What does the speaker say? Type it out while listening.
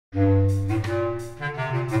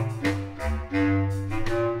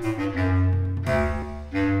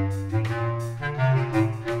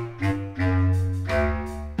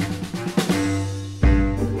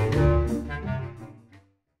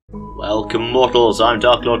mortals, I'm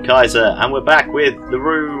Darklord Kaiser, and we're back with the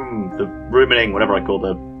rooming, whatever I call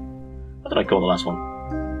what did I call the last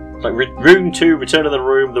one? It's like Room 2, Return of the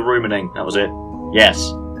Room, the rooming, that was it.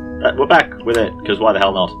 Yes. We're back with it, because why the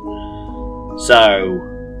hell not? So,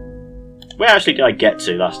 where actually did I get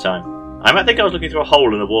to last time? I think I was looking through a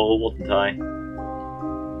hole in the wall, wasn't I?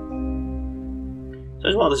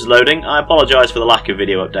 So while this is loading, I apologise for the lack of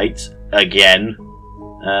video updates, again.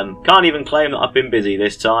 Can't even claim that I've been busy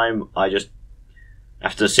this time. I just,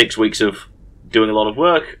 after 6 weeks of doing a lot of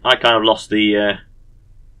work, I kind of lost the,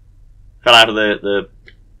 fell out of the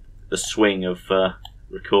swing of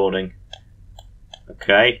recording.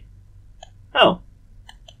 Okay. Oh.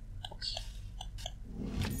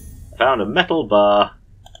 I found a metal bar.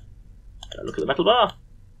 Look at the metal bar.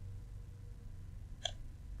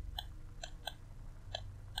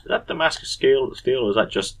 Is that Damascus steel, or is that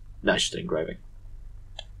just... No, it's just engraving.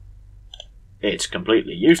 It's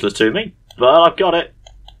completely useless to me, but I've got it.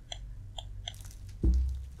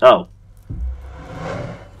 Oh.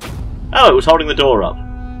 Oh, it was holding the door up.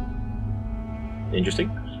 Interesting.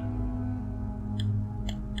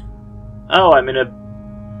 Oh, I'm in a...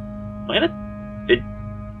 I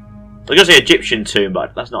was going to say Egyptian tomb,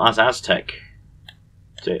 but that's not as Aztec.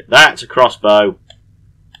 That's a crossbow.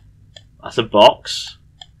 That's a box.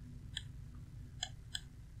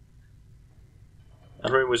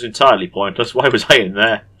 That room was entirely pointless. Why was I in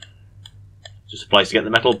there? Just a place to get the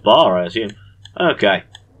metal bar, I assume. Okay.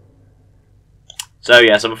 So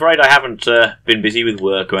yes, I'm afraid I haven't been busy with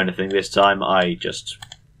work or anything this time. I just,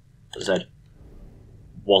 as I said,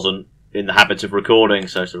 wasn't in the habit of recording,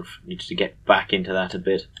 so I sort of needed to get back into that a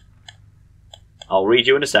bit. I'll read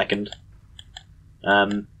you in a second.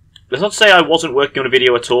 Let's not say I wasn't working on a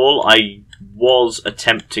video at all. I was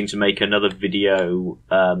attempting to make another video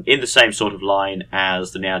in the same sort of line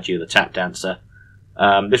as the Neo Geo the Tap Dancer.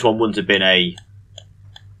 This one wouldn't have been a...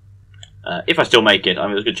 if I still make it, I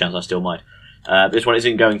mean there's a good chance I still might. This one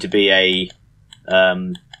isn't going to be a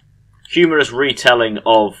humorous retelling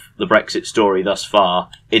of the Brexit story thus far.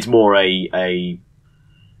 It's more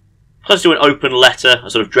close to an open letter, a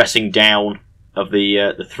sort of dressing down of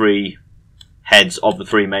the three heads of the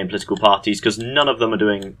three main political parties, because none of them are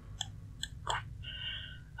doing...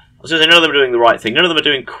 I was going to say none of them are doing the right thing. None of them are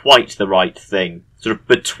doing quite the right thing. Sort of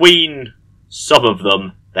between some of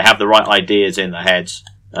them, they have the right ideas in their heads.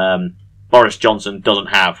 Boris Johnson doesn't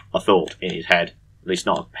have a thought in his head, at least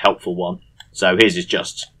not a helpful one. So his is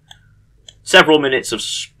just several minutes of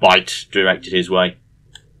spite directed his way.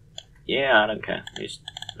 Yeah, I don't care. Just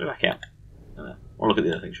go back out. I'll look at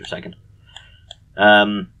the other things for a second.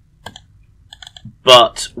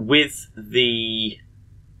 But with the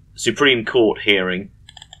Supreme Court hearing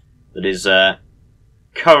that is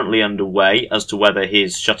currently underway as to whether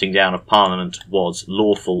his shutting down of Parliament was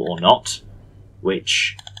lawful or not,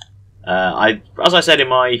 which as I said in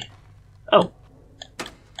my... Oh.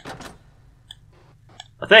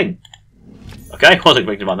 A thing. Okay, I wasn't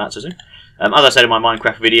expecting to find that so soon. As I said in my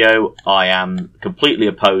Minecraft video, I am completely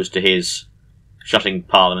opposed to his shutting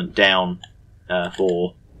Parliament down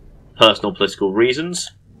for personal political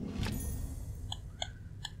reasons.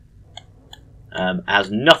 Has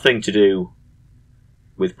nothing to do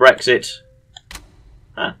with Brexit.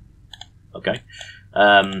 Ah, okay.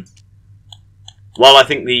 While I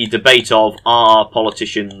think the debate of are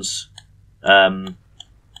politicians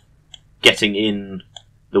getting in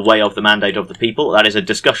the way of the mandate of the people, that is a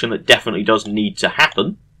discussion that definitely does need to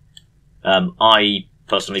happen. I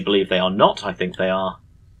personally believe they are not. I think they are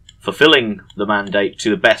fulfilling the mandate to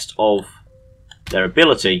the best of their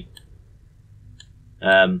ability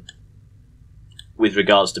with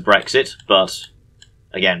regards to Brexit, but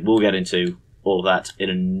again, we'll get into all of that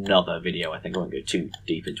in another video. I think I won't go too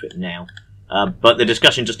deep into it now. But the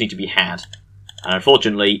discussion just needs to be had. And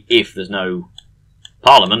unfortunately, if there's no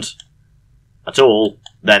Parliament at all,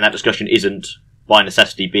 then that discussion isn't, by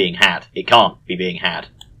necessity, being had. It can't be being had.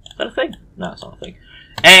 Is that a thing? No, it's not a thing.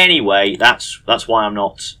 Anyway, that's why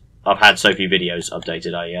I've had so few videos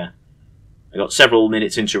updated. I got several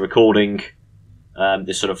minutes into recording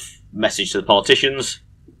this sort of message to the politicians,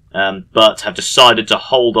 but have decided to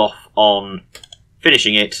hold off on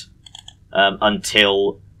finishing it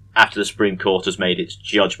until after the Supreme Court has made its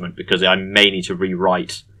judgment, because I may need to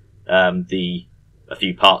rewrite a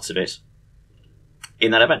few parts of it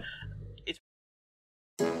in that event.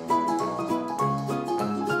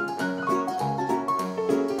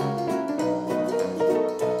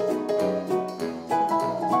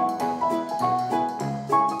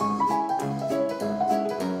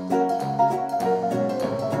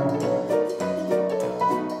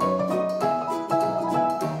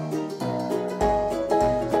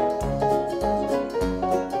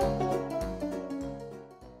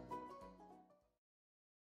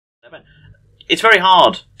 it's very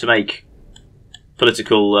hard to make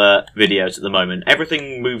political videos at the moment.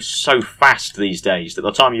 Everything moves so fast these days that by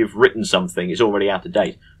the time you've written something, it's already out of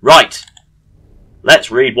date. Right! Let's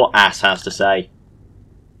read what Ass has to say.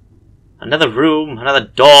 Another room, another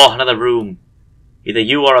door, another room. Either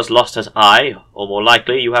you are as lost as I, or more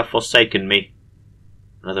likely you have forsaken me.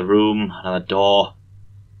 Another room, another door.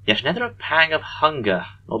 Yet neither a pang of hunger,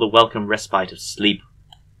 nor the welcome respite of sleep.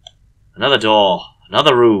 Another door,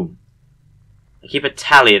 another room. I keep a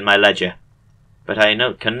tally in my ledger, but I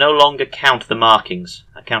can no longer count the markings.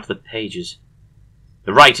 I count the pages.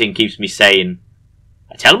 The writing keeps me sane.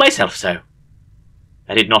 I tell myself so.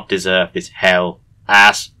 I did not deserve this hell,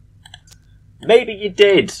 Ass. Maybe you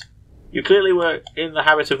did. You clearly were in the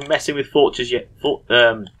habit of messing with fortures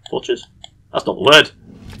fortures? That's not the word.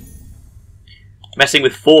 Messing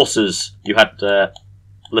with forces you had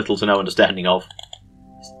little to no understanding of.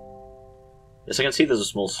 Yes, I can see there's a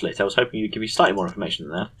small slit. I was hoping you'd give me slightly more information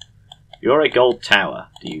than that. You're a gold tower.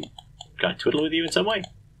 Can I twiddle with you in some way?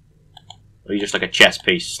 Or are you just like a chess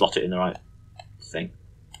piece, slot it in the right thing?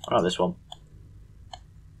 I like this one.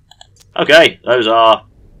 Okay, they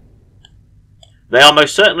are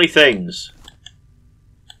most certainly things.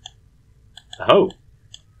 Oh.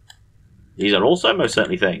 These are also most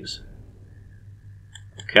certainly things.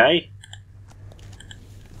 Okay.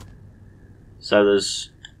 So there's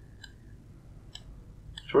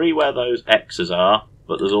 3 where those X's are,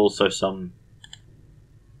 but there's also some...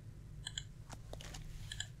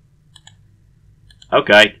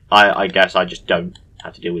 Okay, I guess I just don't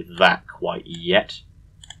have to deal with that quite yet.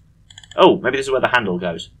 Oh, maybe this is where the handle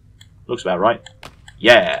goes. Looks about right.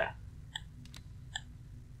 Yeah.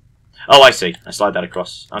 Oh, I see. I slide that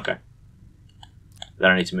across. Okay.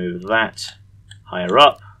 Then I need to move that higher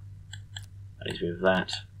up. I need to move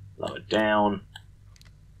that lower down.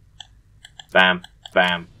 Bam,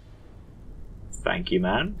 bam. Thank you,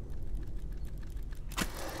 man.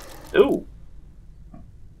 Ooh.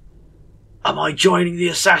 Am I joining the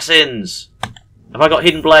assassins? Have I got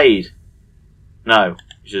Hidden Blade? No.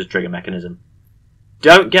 It's just a trigger mechanism.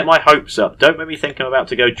 Don't get my hopes up. Don't make me think I'm about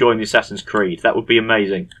to go join the Assassin's Creed. That would be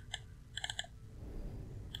amazing.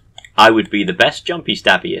 I would be the best jumpy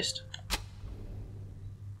stabbiest.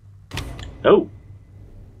 Oh.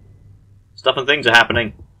 Stuff and things are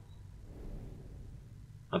happening.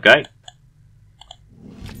 Okay.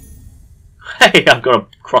 Hey, I've got a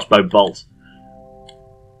crossbow bolt.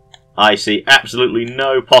 I see absolutely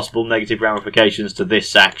no possible negative ramifications to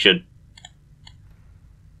this action.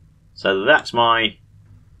 So that's my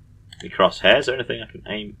crosshair. Is there anything I can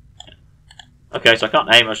aim? Okay, so I can't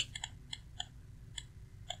aim.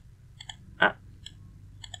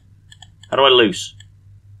 How do I loose?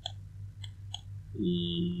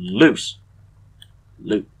 Loose.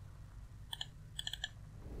 Loop.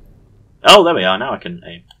 Oh, there we are. Now I can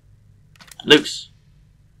aim. Loose.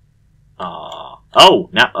 Oh,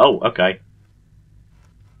 now. Oh, okay.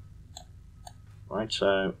 Right,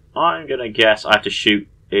 so I'm gonna guess I have to shoot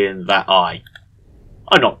in that eye.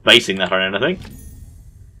 I'm not basing that on anything.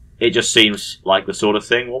 It just seems like the sort of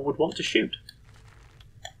thing one would want to shoot.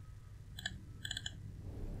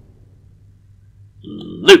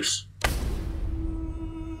 Loose.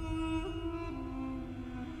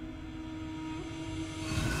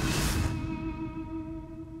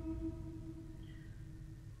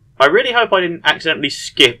 I really hope I didn't accidentally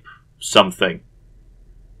skip something.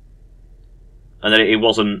 And that it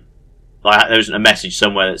wasn't... like, there isn't a message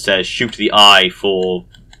somewhere that says, shoot the eye for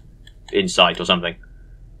insight or something.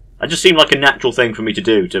 It just seemed like a natural thing for me to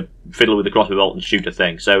do, to fiddle with the crossbow bolt and shoot a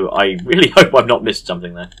thing. So I really hope I've not missed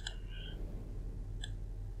something there.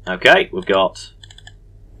 Okay, we've got...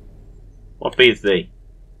 what be the...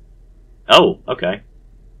 oh, okay.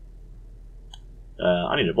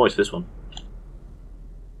 I need a voice for this one.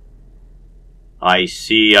 I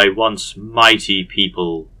see a once mighty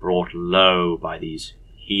people brought low by these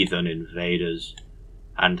heathen invaders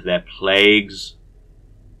and their plagues.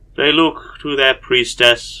 They look to their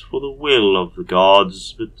priestess for the will of the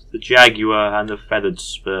gods, but the jaguar and the feathered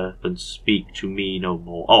serpent speak to me no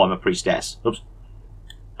more. Oh, I'm a priestess. Oops.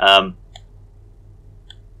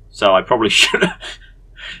 So I probably should have...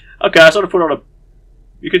 okay, I sort of put on a...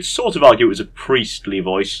 you could sort of argue it was a priestly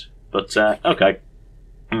voice, but, okay.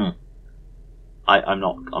 I'm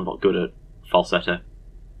not good at falsetto.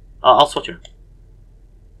 I'll switch her.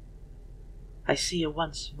 I see a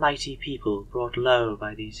once mighty people brought low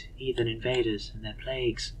by these heathen invaders and their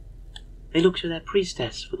plagues. They look to their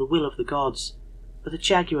priestess for the will of the gods, but the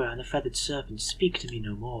jaguar and the feathered serpent speak to me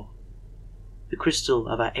no more. The crystal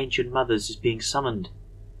of our ancient mothers is being summoned.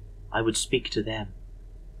 I would speak to them.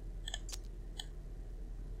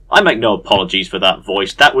 I make no apologies for that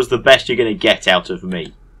voice. That was the best you're going to get out of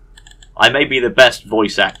me. I may be the best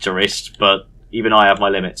voice actorist, but even I have my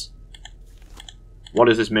limits. What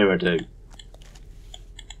does this mirror do?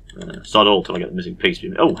 Sod all till I get the missing piece.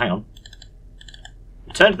 Oh, hang on.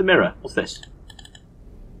 Return to the mirror. What's this?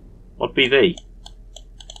 What be thee?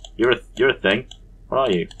 You're a thing. What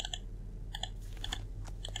are you?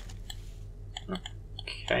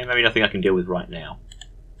 Okay, maybe nothing I can deal with right now.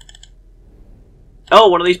 Oh,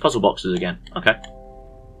 one of these puzzle boxes again. Okay.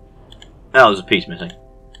 Oh, there's a piece missing.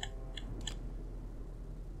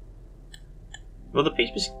 Well, the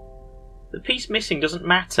piece missing doesn't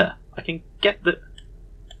matter. I can get the...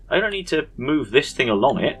 I don't need to move this thing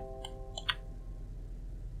along it.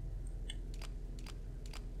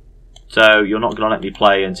 So you're not going to let me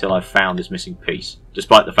play until I've found this missing piece,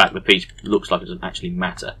 despite the fact the piece looks like it doesn't actually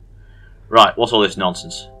matter. Right, what's all this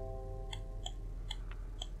nonsense?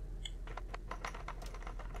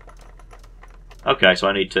 Okay, so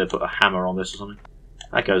I need to put a hammer on this or something.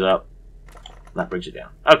 That goes up. That brings it down.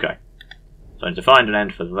 Okay. So I need to find an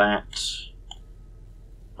end for that.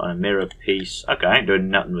 Find a mirror piece. Okay, I ain't doing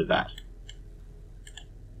nothing with that.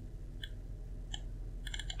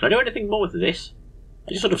 Can I do anything more with this?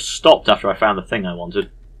 I just sort of stopped after I found the thing I wanted.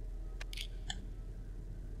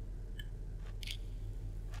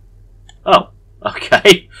 Oh,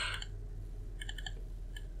 okay.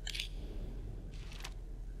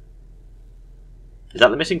 Is that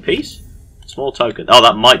the missing piece? Small token. Oh,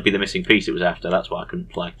 that might be the missing piece it was after. That's why I couldn't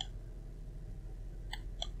play.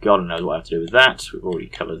 God knows what I have to do with that. We've already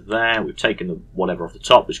covered there. We've taken the whatever off the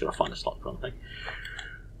top. We're just going to find a slot for something.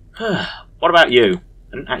 What about you?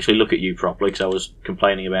 I didn't actually look at you properly because I was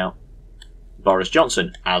complaining about Boris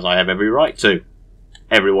Johnson, as I have every right to.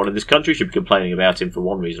 Everyone in this country should be complaining about him for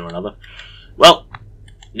one reason or another. Well,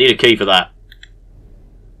 need a key for that.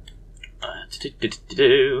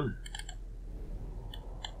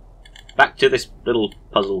 Back to this little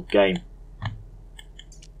puzzle game.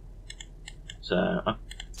 So,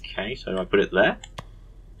 okay, so I put it there.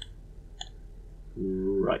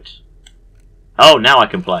 Right. Oh, now I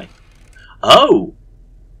can play. Oh!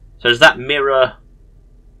 So does that mirror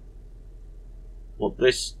what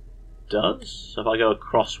this does? So if I go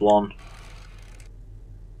across one...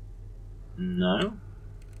 No?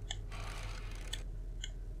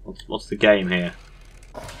 What's the game here?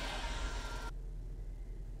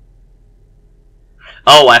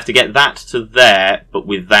 Oh, I have to get that to there, but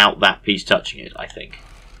without that piece touching it, I think.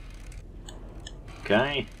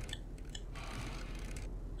 Okay.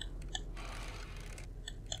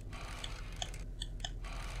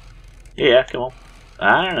 Yeah, come on.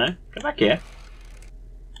 I don't know. Come back here.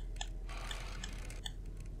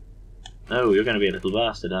 Oh, you're going to be a little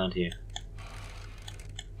bastard, aren't you?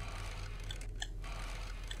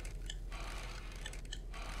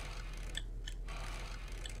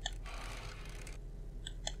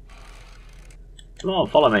 Come on,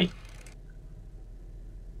 follow me.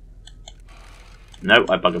 No,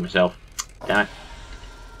 I buggered myself. Damn it.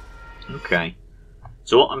 Okay.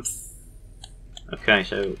 So what I'm... Okay,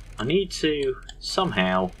 so I need to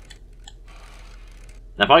somehow...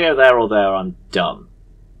 Now if I go there or there, I'm done.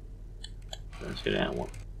 Let's go down one.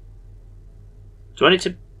 Do I need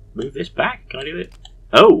to move this back? Can I do it?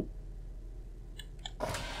 Oh!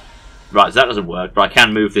 Right, so that doesn't work, but I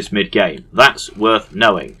can move this mid-game. That's worth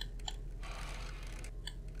knowing.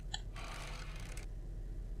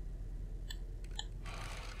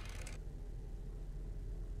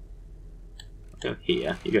 Go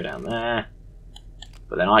here, you go down there.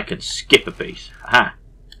 But then I can skip a piece. Aha!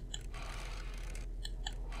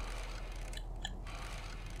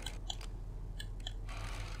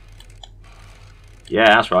 Yeah,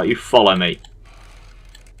 that's right, you follow me.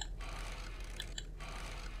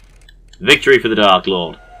 Victory for the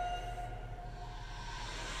Darklord.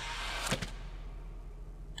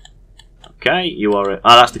 Okay, you are...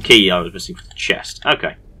 Ah, that's the key I was missing for the chest.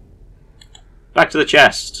 Okay. Back to the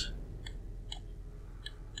chest.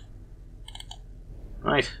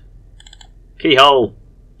 Right. Keyhole.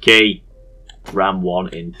 Key. Ram one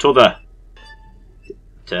into the...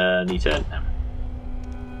 Turny turn.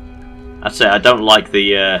 That's it, I don't like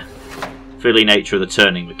the fiddly nature of the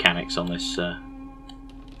turning mechanics on this. There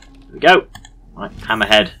we go. Right,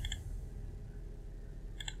 hammerhead.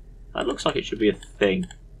 That looks like it should be a thing.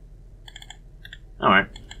 Alright.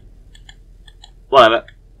 Whatever.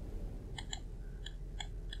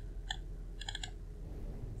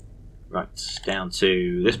 Right, down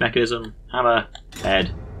to this mechanism. Hammer,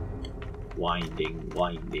 head. Winding,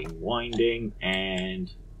 winding, winding,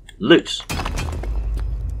 and loose.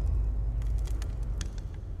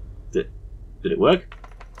 Did it work?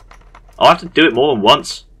 I'll have to do it more than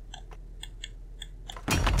once.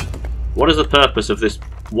 What is the purpose of this?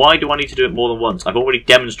 Why do I need to do it more than once? I've already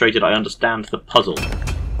demonstrated I understand the puzzle.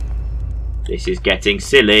 This is getting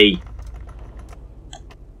silly.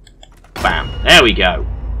 Bam. There we go.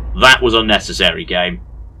 That was unnecessary, game.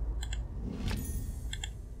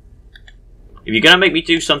 If you're going to make me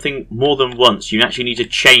do something more than once, you actually need to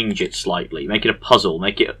change it slightly. Make it a puzzle.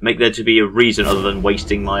 Make there to be a reason other than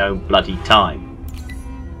wasting my own bloody time.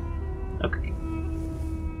 Okay.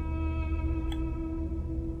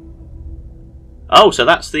 Oh, so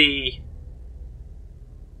that's the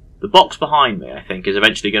box behind me, I think, is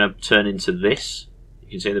eventually going to turn into this. You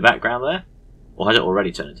can see in the background there. Or has it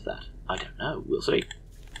already turned into that? I don't know. We'll see.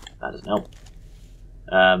 That doesn't help.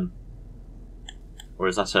 Or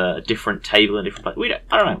is that a different table in a different place?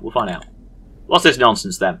 I don't know. We'll find out. What's this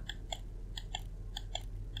nonsense then?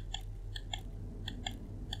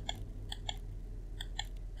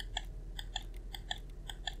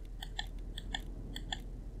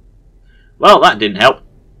 Well, that didn't help.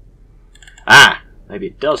 Ah, maybe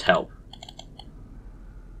it does help.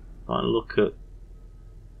 If I look at...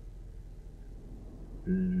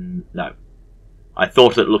 no. I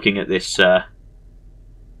thought that looking at this, there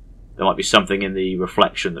might be something in the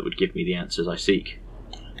reflection that would give me the answers I seek.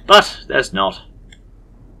 But there's not.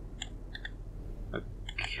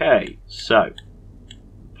 Okay, so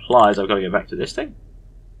implies I've got to go back to this thing.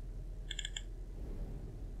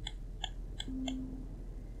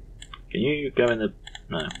 Can you go in the...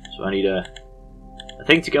 no. So I need a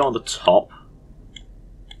thing to go on the top.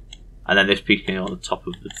 And then this piece can go on the top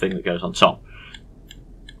of the thing that goes on top.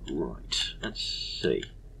 Right, let's see.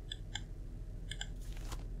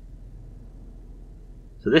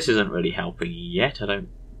 So this isn't really helping yet. I don't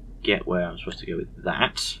get where I'm supposed to go with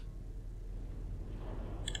that.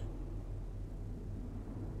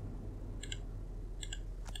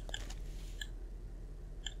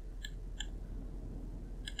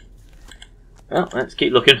 Well, let's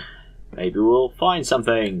keep looking. Maybe we'll find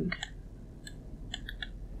something.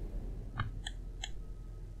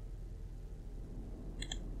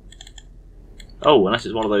 Oh, unless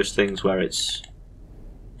it's one of those things where it's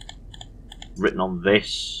written on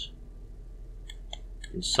this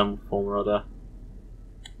in some form or other.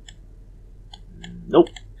 Nope.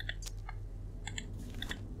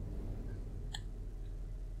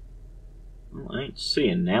 Well, I ain't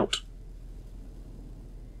seeing nout.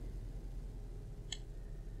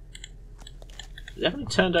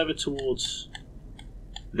 Definitely turned over towards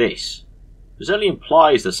this. This only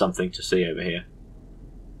implies there's something to see over here.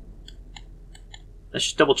 Let's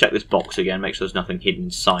just double check this box again, make sure there's nothing hidden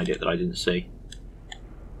inside it that I didn't see.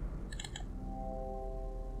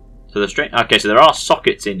 So okay, so there are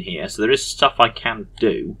sockets in here, so there is stuff I can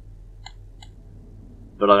do,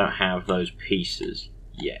 but I don't have those pieces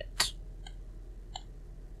yet.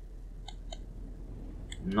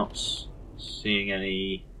 I'm not seeing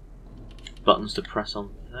any buttons to press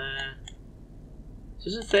on there. Is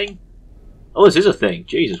this a thing? Oh, this is a thing.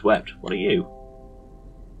 Jesus wept. What are you?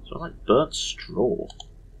 So I like burnt straw.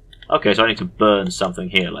 Okay, so I need to burn something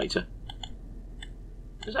here later.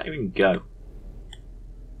 Where does that even go?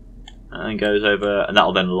 And then goes over, and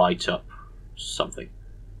that'll then light up something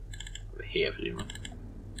over here, presumably.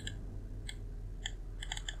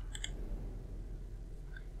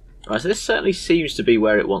 Right, so this certainly seems to be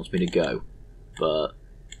where it wants me to go, but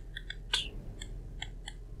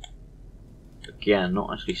again,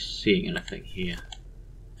 not actually seeing anything here.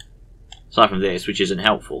 Aside from this, which isn't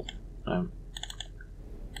helpful.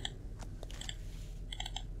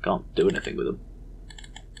 Can't do anything with them.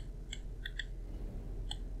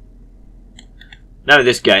 Now in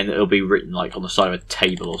this game, it'll be written like on the side of a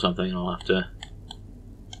table or something, and I'll have to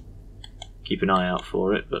keep an eye out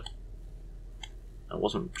for it, but that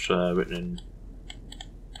wasn't written in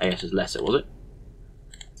AS's letter, was it?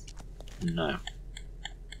 No.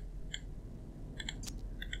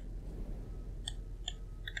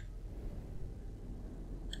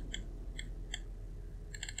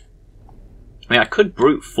 I mean, I could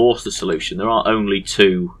brute force the solution. There are only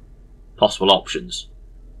two possible options.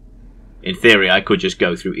 In theory, I could just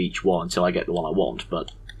go through each one until I get the one I want,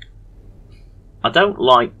 but I don't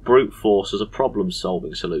like brute force as a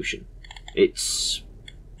problem-solving solution. It's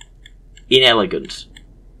inelegant.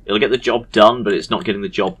 It'll get the job done, but it's not getting the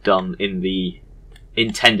job done in the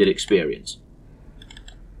intended experience.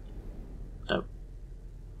 So,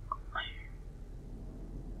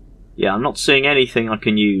 yeah, I'm not seeing anything I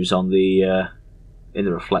can use on the in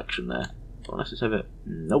the reflection there. Unless it's over.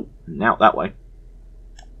 Nope, out that way.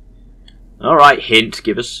 Alright, hint,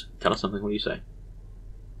 tell us something, what do you say?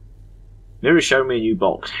 Mirror showing me a new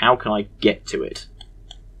box, how can I get to it?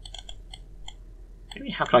 Maybe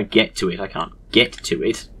how can I get to it? I can't get to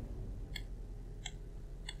it.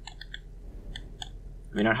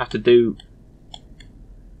 I mean, I'd have to do...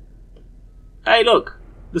 Hey, look!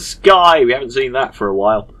 The sky! We haven't seen that for a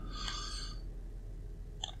while.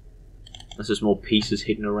 There's just more pieces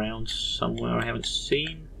hidden around somewhere I haven't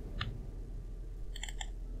seen.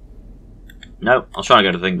 No, I'll try and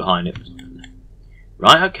go to the thing behind it.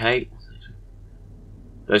 Right, okay.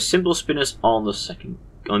 Those symbol spinners on the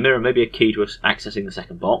mirror may be a key to us accessing the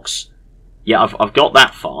second box. Yeah, I've got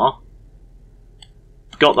that far.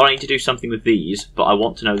 I've got that I need to do something with these, but I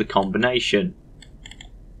want to know the combination.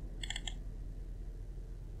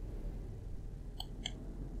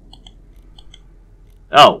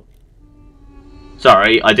 Oh.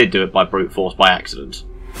 Sorry, I did do it by brute force by accident.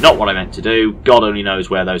 Not what I meant to do. God only knows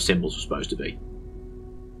where those symbols were supposed to be.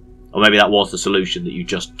 Or maybe that was the solution, that you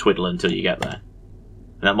just twiddle until you get there.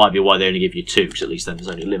 And that might be why they only give you 2, because at least then there's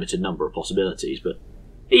only a limited number of possibilities, but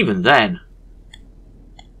even then...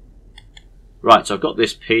 Right, so I've got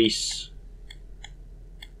this piece.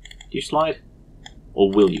 Do you slide?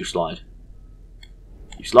 Or will you slide?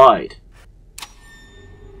 You slide.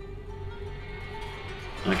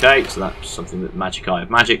 Okay, so that's something that Magic Eye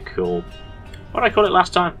of Magic, or... What did I call it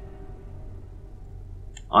last time?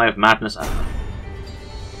 Eye of Madness? I don't know.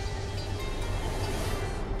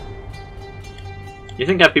 You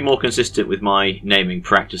think I'd be more consistent with my naming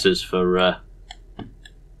practices for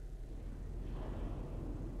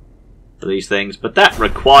these things, but that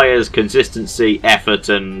requires consistency, effort,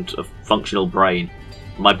 and a functional brain.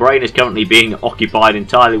 My brain is currently being occupied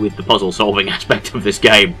entirely with the puzzle-solving aspect of this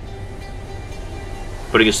game.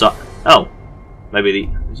 Putting aside... Oh,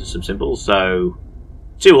 maybe these are some symbols. So,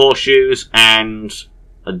 2 horseshoes and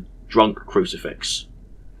a drunk crucifix.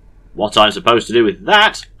 What I'm supposed to do with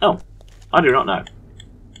that? Oh, I do not know.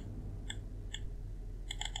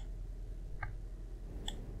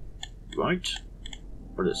 Right.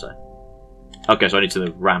 What did it say? Okay, so I need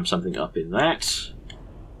to ram something up in that.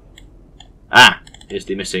 Ah, here's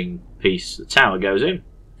the missing piece the tower goes in.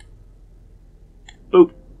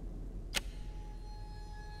 Boop.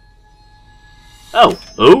 Oh!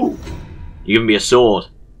 Ooh! You're giving me a sword.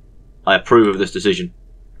 I approve of this decision.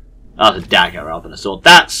 Oh, it's a dagger rather than a sword.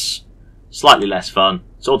 That's slightly less fun.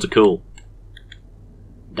 Swords are cool.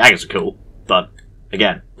 Daggers are cool, but,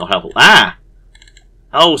 again, not helpful. Ah!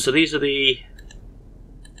 Oh, so these are the...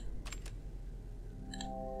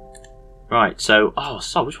 Right, so... Oh,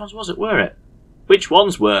 so which ones were it? Which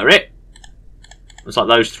ones were it? It's like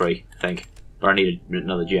those 3, I think. But I needed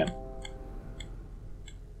another gem.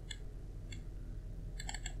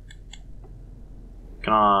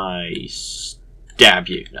 Can I stab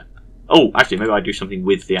you? No. Oh, actually, maybe I do something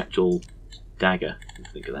with the actual dagger.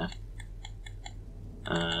 Think of that.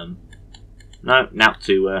 No, now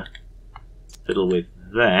to fiddle with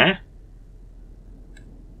there.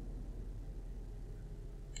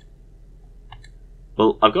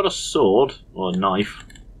 Well, I've got a sword, or a knife.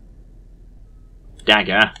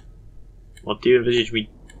 Dagger. What do you envisage me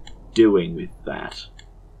doing with that?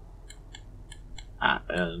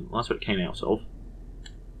 Well, that's what it came out of.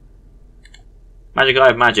 Magic Eye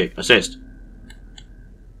of Magic. Assist.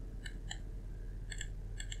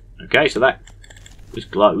 Okay, so that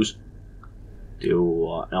just glows.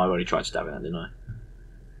 No, I've already tried stabbing that, didn't I?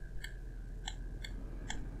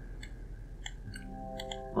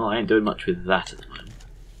 Well, I ain't doing much with that at the moment.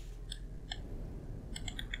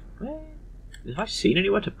 Well, have I seen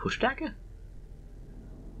anywhere to push dagger?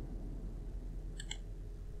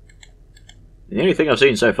 The only thing I've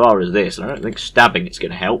seen so far is this, and I don't think stabbing it's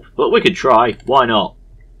going to help, but we could try. Why not?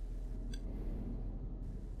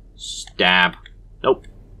 Stab. Nope.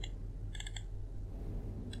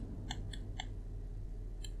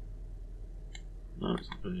 No, it's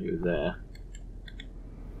not going to go there.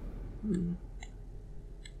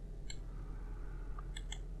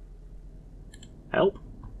 Help?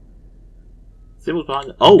 Symbols behind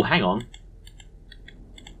the... Oh, hang on.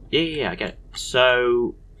 Yeah, I get it.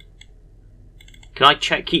 So... Can I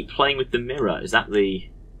keep playing with the mirror? Is that the...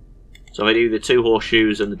 So if I do the 2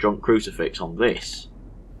 horseshoes and the drunk crucifix on this.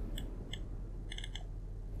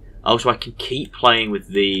 Oh, so I can keep playing with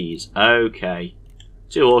these. Okay.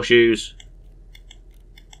 2 horseshoes.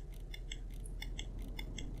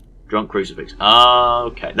 Drunk crucifix.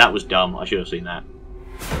 Okay, that was dumb. I should have seen that.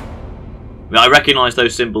 I mean, I recognised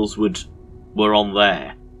those symbols were on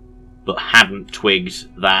there, but hadn't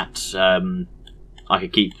twigged that I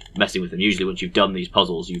could keep messing with them. Usually once you've done these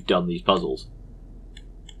puzzles, you've done these puzzles.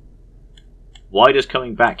 Why does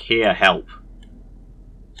coming back here help?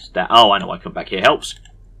 Oh, I know why coming back here helps.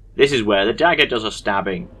 This is where the dagger does a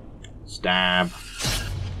stabbing. Stab.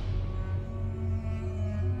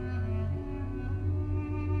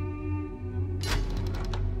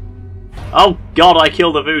 Oh god, I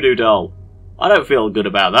killed the voodoo doll. I don't feel good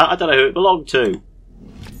about that. I don't know who it belonged to.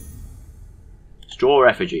 Straw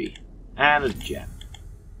effigy. And a gem.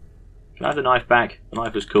 Can I have the knife back? The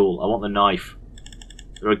knife was cool. I want the knife.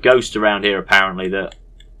 There are ghosts around here apparently that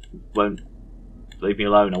won't leave me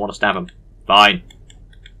alone. I want to stab them. Fine.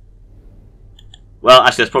 Well,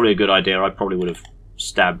 actually that's probably a good idea. I probably would have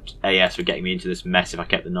stabbed AS for getting me into this mess if I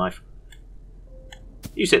kept the knife.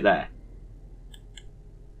 You sit there.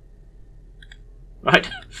 Right.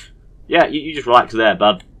 Yeah, you just relax there,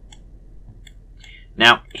 bud.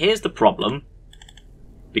 Now, here's the problem.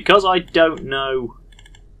 Because I don't know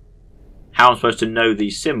how I'm supposed to know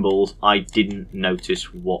these symbols, I didn't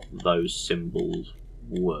notice what those symbols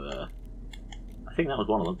were. I think that was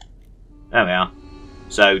one of them. There we are.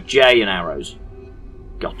 So, J and arrows.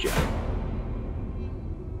 Gotcha.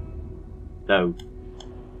 So,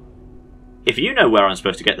 if you know where I'm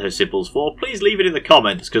supposed to get those symbols for, please leave it in the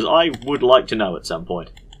comments, because I would like to know at some point.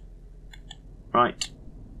 Right.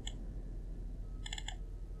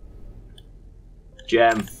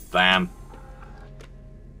 Gem. Bam.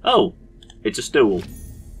 Oh! It's a stool.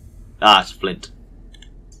 Ah, it's flint.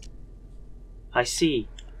 I see.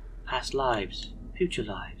 Past lives. Future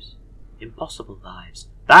lives. Impossible lives.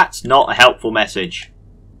 That's not a helpful message.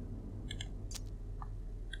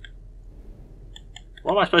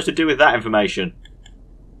 What am I supposed to do with that information?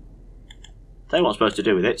 Tell you what I'm supposed to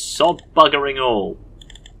do with it. Sod buggering all.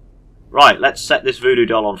 Right, let's set this voodoo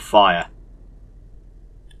doll on fire.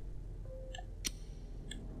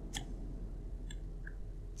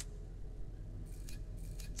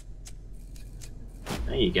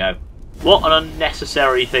 There you go. What an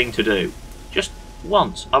unnecessary thing to do. Just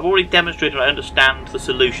once. I've already demonstrated I understand the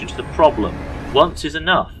solution to the problem. Once is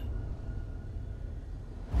enough.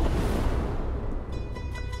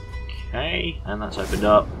 Okay, and that's opened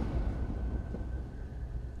up.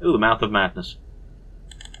 Ooh, the mouth of madness.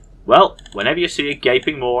 Well, whenever you see a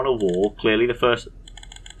gaping maw on a wall, clearly the first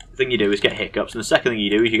thing you do is get hiccups, and the second thing you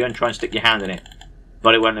do is you go and try and stick your hand in it.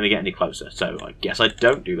 But it won't let me get any closer, so I guess I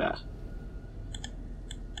don't do that.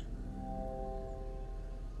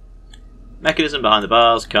 Mechanism behind the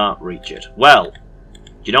bars, can't reach it. Well, do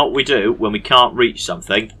you know what we do when we can't reach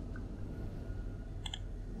something?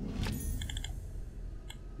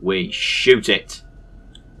 We shoot it.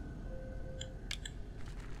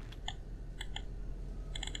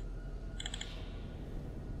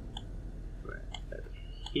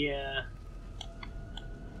 Here.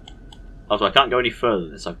 Oh, so I can't go any further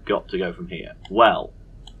than this. I've got to go from here. Well,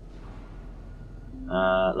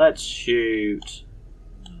 let's shoot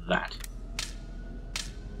that.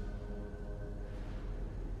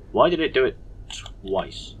 Why did it do it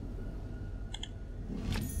twice?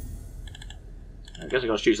 I guess I've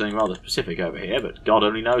got to shoot something rather specific over here, but God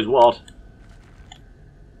only knows what.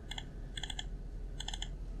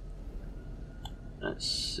 Let's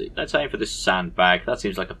see. Let's aim for this sandbag. That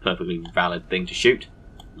seems like a perfectly valid thing to shoot.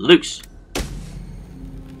 Loose!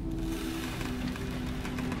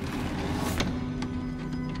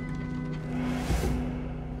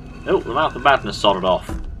 Oh, the mouth of madness sodded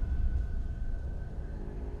off.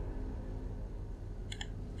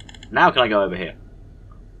 Now can I go over here?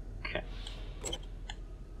 Okay.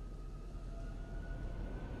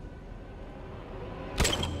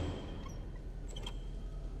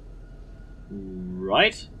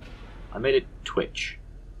 Right. I made it twitch.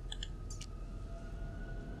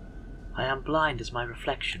 I am blind as my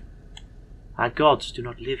reflection. Our gods do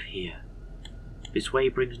not live here. This way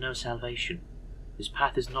brings no salvation. This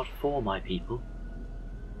path is not for my people.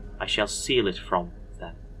 I shall seal it from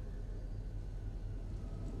them.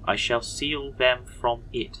 I shall seal them from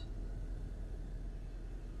it.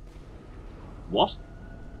 What?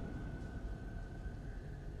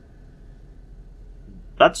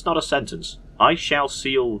 That's not a sentence. I shall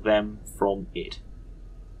seal them from it.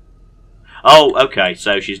 Oh, okay,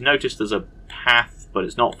 so she's noticed there's a path, but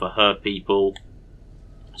it's not for her people.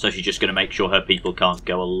 So she's just going to make sure her people can't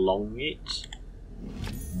go along it.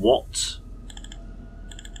 What?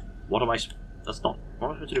 What am I... That's not... What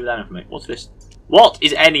am I supposed to do with that information? What's this? What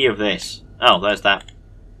is any of this? Oh, there's that.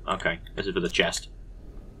 Okay, this is for the chest.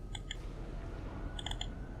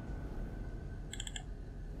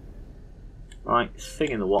 Right,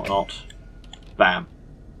 thing in the whatnot. Bam.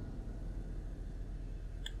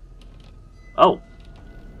 Oh.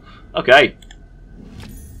 Okay.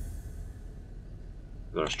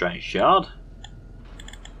 Got a strange shard.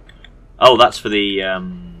 Oh, that's for the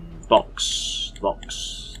box.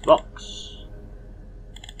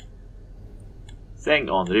 Thing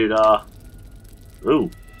on the doodah.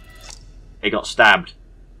 Ooh. It got stabbed.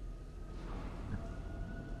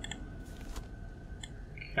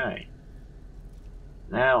 Okay.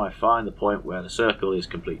 Now I find the point where the circle is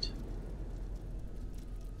complete.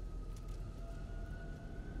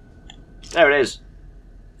 There it is.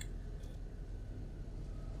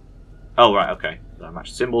 Oh, right, okay. So I match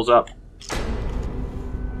the symbols up.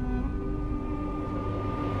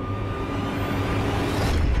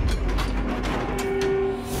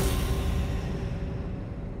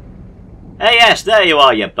 Hey, yes, there you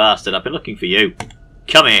are, you bastard. I've been looking for you.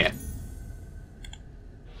 Come here.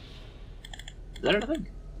 Is there anything?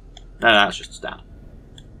 No, that's just a stand.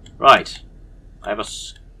 Right. I have a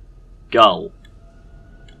skull.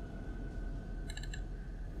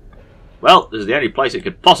 Well, this is the only place it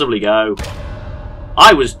could possibly go.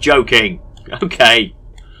 I was joking! Okay.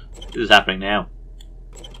 This is happening now.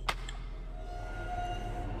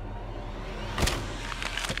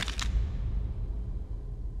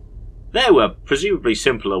 There were presumably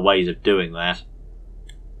simpler ways of doing that.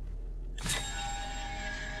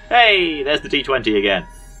 Hey, there's the D20 again.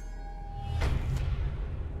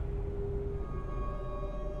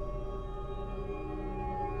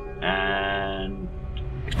 And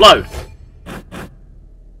explode!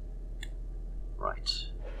 Right.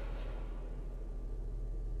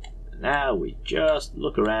 Now we just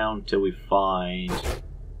look around till we find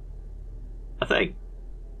a thing.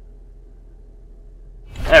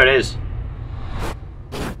 There it is.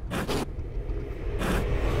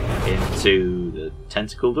 Into the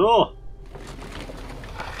tentacle door.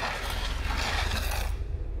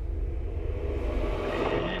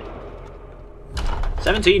 Yeah.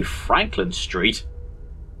 17 Franklin Street.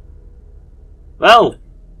 Well,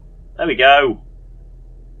 there we go.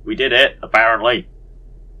 We did it, apparently.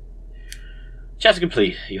 Chapter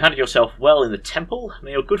complete. You handled yourself well in the temple.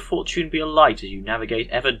 May your good fortune be a light as you navigate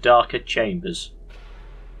ever darker chambers.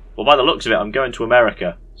 Well, by the looks of it, I'm going to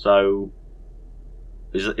America, so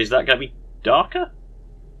is that going to be darker?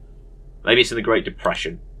 Maybe it's in the Great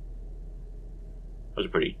Depression. That was a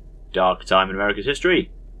pretty dark time in America's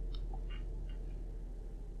history.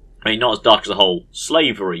 I mean, not as dark as the whole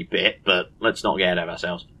slavery bit, but let's not get ahead of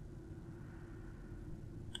ourselves.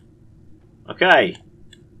 Okay.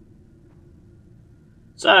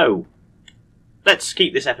 So, let's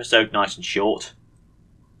keep this episode nice and short.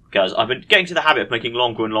 Because I've been getting to the habit of making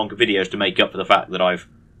longer and longer videos to make up for the fact that I've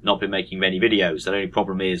not been making many videos. The only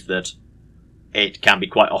problem is that it can be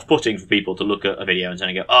quite off-putting for people to look at a video and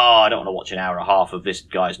then go, oh, I don't want to watch an hour and a half of this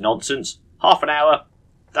guy's nonsense. Half an hour?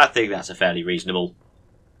 I think that's a fairly reasonable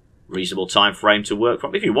time frame to work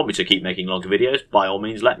from. If you want me to keep making longer videos, by all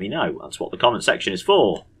means let me know. That's what the comment section is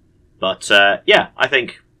for. But, yeah, I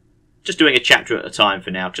think just doing a chapter at a time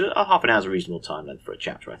for now, half an hour is a reasonable time length for a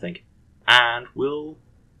chapter, I think. And we'll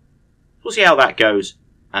see how that goes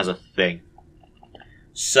as a thing.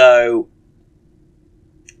 So,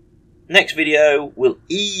 next video will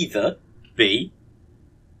either be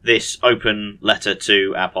this open letter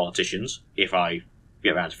to our politicians, if I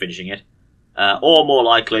get around to finishing it, or more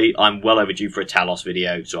likely, I'm well overdue for a Talos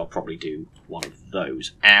video, so I'll probably do one of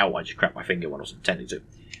those. Ow, I just cracked my finger when I was intending to.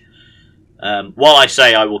 While I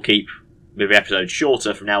say I will keep the episode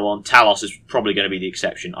shorter from now on, Talos is probably going to be the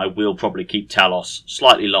exception. I will probably keep Talos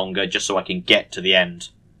slightly longer just so I can get to the end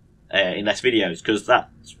in less videos, because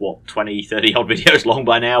that's, what, 20, 30 odd videos long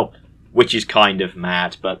by now, which is kind of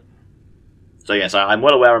mad, but... So yes, I'm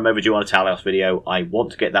well aware I'm overdue on a Talos video. I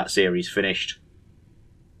want to get that series finished.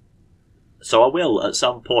 So I will at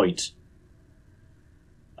some point.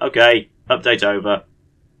 Okay, update over.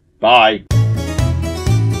 Bye.